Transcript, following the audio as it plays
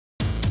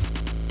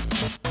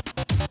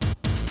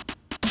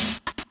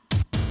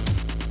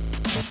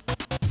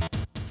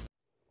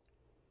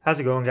How's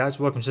it going, guys?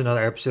 Welcome to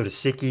another episode of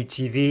Sicky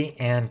TV.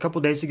 And a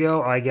couple days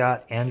ago, I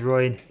got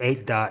Android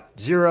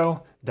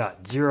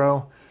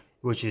 8.0.0,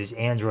 which is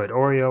Android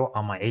Oreo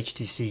on my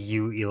HTC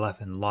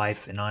U11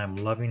 Life, and I am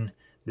loving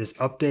this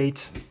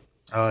update.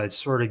 It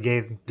sort of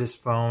gave this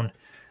phone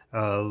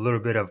a little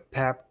bit of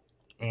pep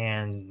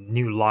and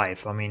new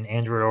life. I mean,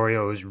 Android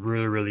Oreo is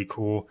really, really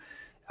cool.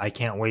 I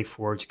can't wait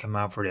for it to come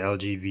out for the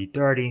LG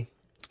V30.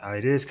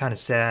 It is kind of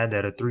sad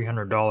that a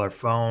 $300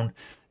 phone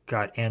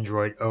got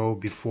Android O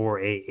before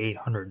a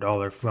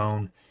 $800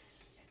 phone,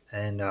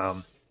 and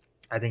I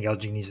think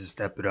LG needs to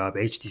step it up.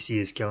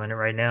 HTC is killing it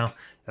right now.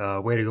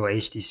 Way to go,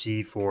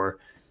 HTC, for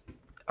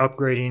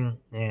upgrading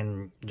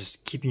and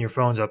just keeping your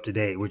phones up to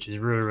date, which is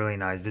really, really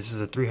nice. This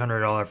is a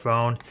 $300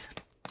 phone,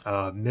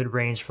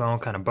 mid-range phone,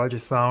 kind of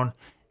budget phone,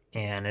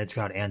 and it's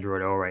got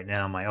Android O right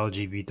now. My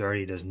LG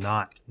V30 does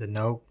not. The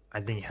Note,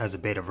 I think it has a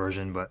beta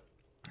version, but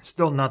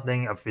still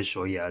nothing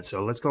official yet.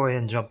 So let's go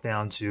ahead and jump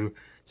down to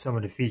some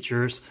of the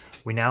features.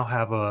 We now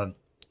have a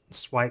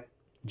swipe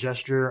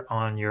gesture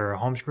on your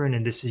home screen,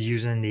 and this is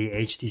using the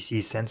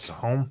HTC Sense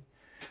Home.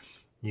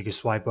 You can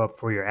swipe up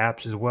for your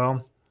apps as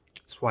well,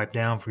 swipe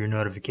down for your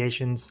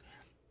notifications.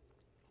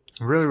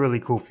 Really,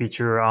 really cool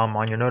feature.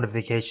 On your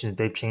notifications,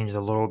 they've changed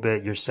a little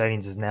bit. Your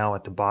settings is now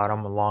at the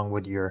bottom, along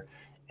with your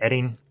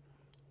editing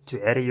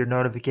to edit your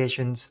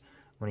notifications,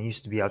 when it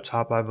used to be up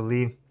top, I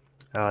believe.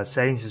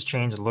 Settings has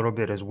changed a little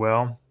bit as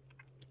well.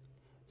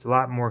 It's a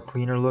lot more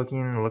cleaner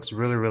looking. It looks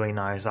really, really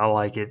nice. I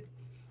like it.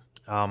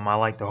 I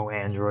like the whole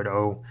Android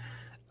O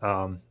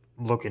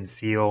look and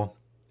feel.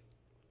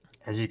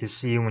 As you can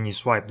see, when you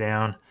swipe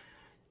down,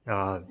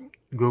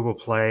 Google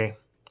Play,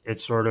 it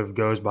sort of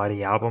goes by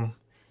the album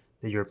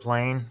that you're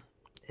playing,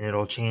 and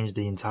it'll change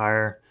the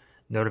entire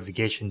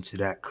notification to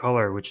that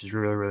color, which is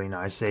really, really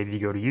nice. Say if you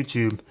go to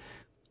YouTube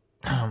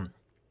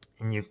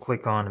and you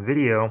click on a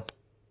video,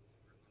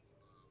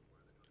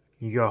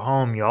 you go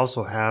home, you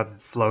also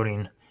have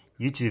floating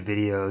YouTube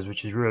videos,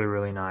 which is really,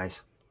 really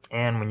nice.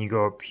 And when you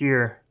go up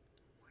here,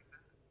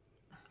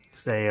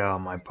 say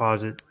I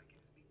pause it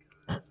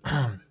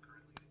and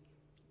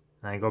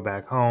I go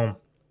back home,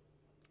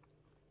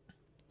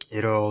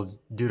 it'll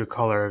do the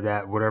color of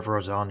that, whatever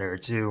is on there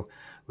too,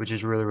 which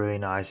is really, really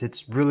nice.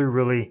 It's really,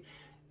 really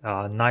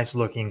nice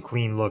looking,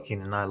 clean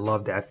looking, and I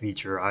love that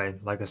feature.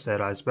 Like I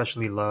said, I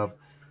especially love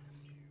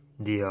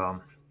the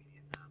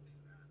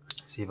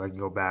see if I can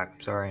go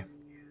back, sorry.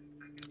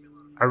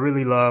 I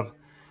really love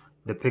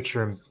the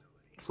picture,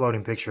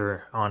 floating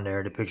picture on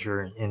there, the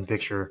picture in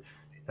picture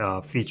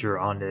feature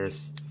on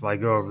this. If I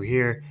go over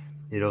here,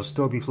 it'll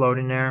still be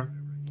floating there.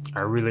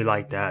 I really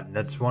like that.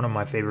 That's one of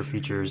my favorite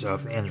features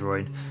of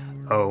Android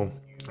O,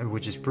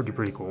 which is pretty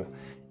cool.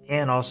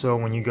 And also,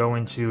 when you go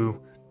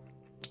into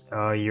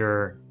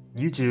your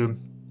YouTube,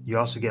 you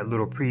also get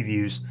little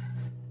previews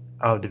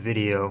of the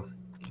video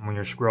when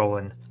you're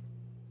scrolling.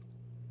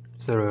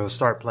 So it'll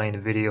start playing the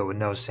video with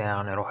no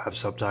sound. It'll have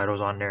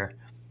subtitles on there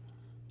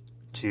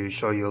to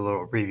show you a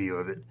little preview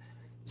of it.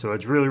 So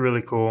it's really,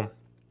 really cool.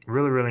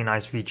 Really, really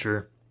nice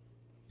feature.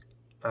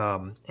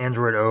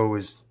 Android O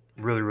is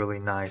really, really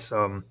nice.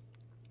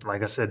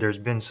 Like I said, there's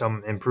been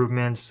some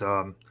improvements.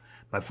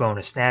 My phone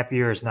is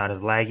snappier. It's not as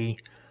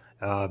laggy.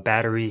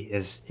 Battery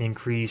is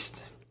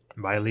increased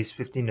by at least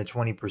 15 to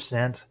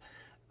 20%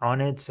 on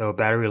it. So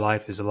battery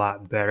life is a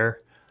lot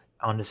better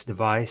on this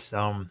device.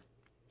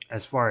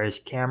 As far as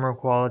camera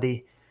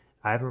quality,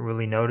 I haven't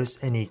really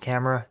noticed any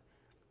camera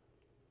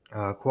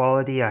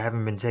quality. I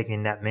haven't been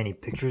taking that many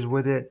pictures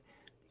with it.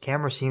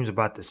 Camera seems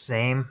about the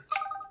same,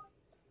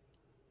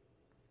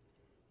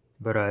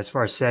 but as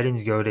far as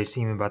settings go, they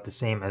seem about the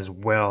same as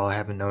well. I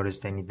haven't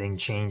noticed anything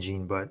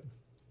changing, but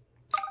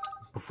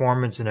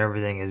performance and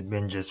everything has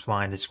been just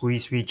fine. The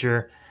squeeze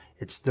feature,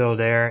 it's still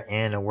there,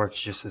 and it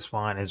works just as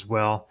fine as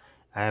well.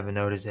 I haven't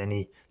noticed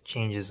any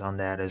changes on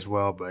that as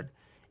well, but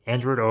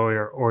Android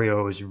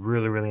Oreo is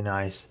really, really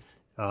nice.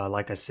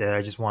 Like I said,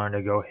 I just wanted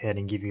to go ahead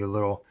and give you a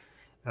little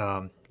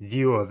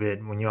view of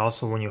it. When you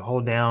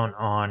hold down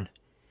on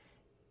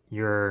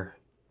your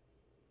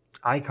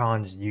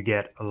icons, you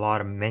get a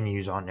lot of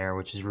menus on there,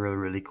 which is really,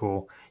 really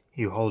cool.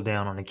 You hold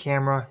down on the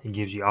camera, it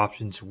gives you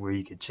options where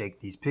you can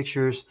take these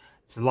pictures.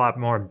 It's a lot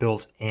more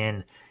built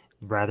in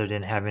rather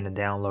than having to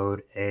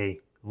download a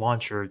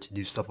launcher to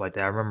do stuff like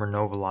that. I remember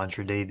Nova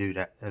Launcher, they do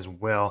that as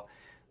well.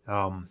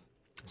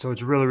 So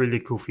it's a really, really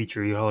cool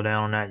feature. You hold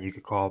down on that, you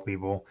could call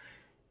people.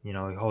 You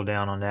hold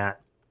down on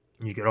that,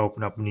 you could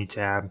open up a new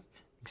tab,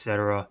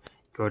 etc.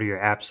 Go to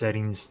your app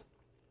settings.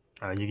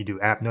 You can do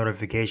app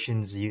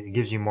notifications. It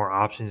gives you more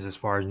options as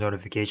far as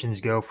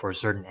notifications go for a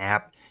certain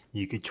app.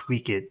 You could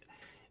tweak it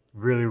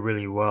really,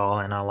 really well,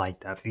 and I like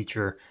that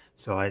feature.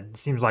 So it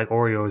seems like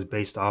Oreo is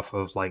based off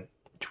of like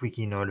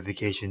tweaking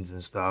notifications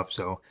and stuff.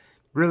 So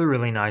really,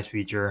 really nice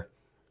feature.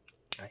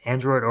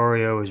 Android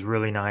Oreo is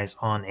really nice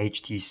on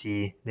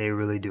HTC. They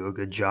really do a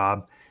good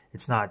job.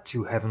 It's not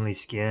too heavily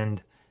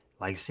skinned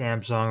like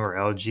Samsung or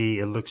LG.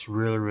 It looks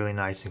really, really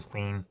nice and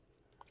clean.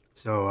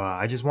 So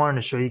I just wanted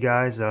to show you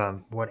guys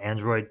what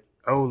Android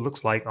O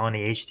looks like on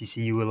the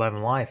HTC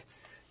U11 Life.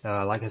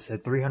 Like I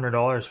said,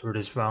 $300 for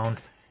this phone,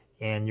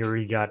 and you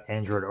already got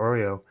Android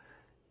Oreo.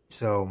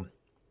 So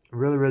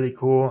really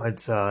cool.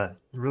 It's a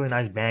really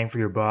nice bang for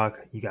your buck.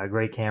 You got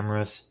great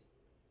cameras.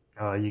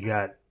 You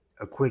got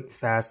a quick,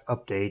 fast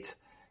update.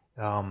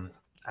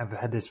 I've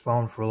had this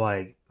phone for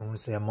like, I want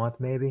to say a month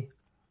maybe,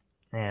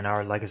 and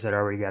like I said, I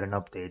already got an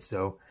update.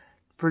 So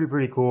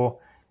pretty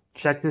cool.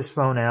 Check this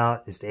phone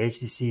out. It's the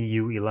HTC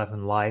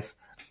U11 Life.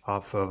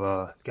 Got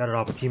it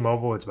off of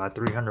T-Mobile. It's about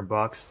 300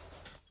 bucks.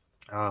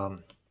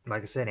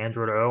 Like I said,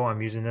 Android O.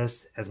 I'm using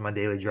this as my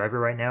daily driver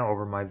right now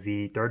over my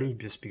V30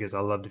 just because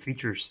I love the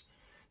features.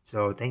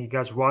 So thank you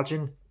guys for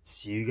watching.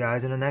 See you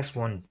guys in the next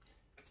one.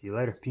 See you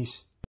later.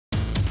 Peace.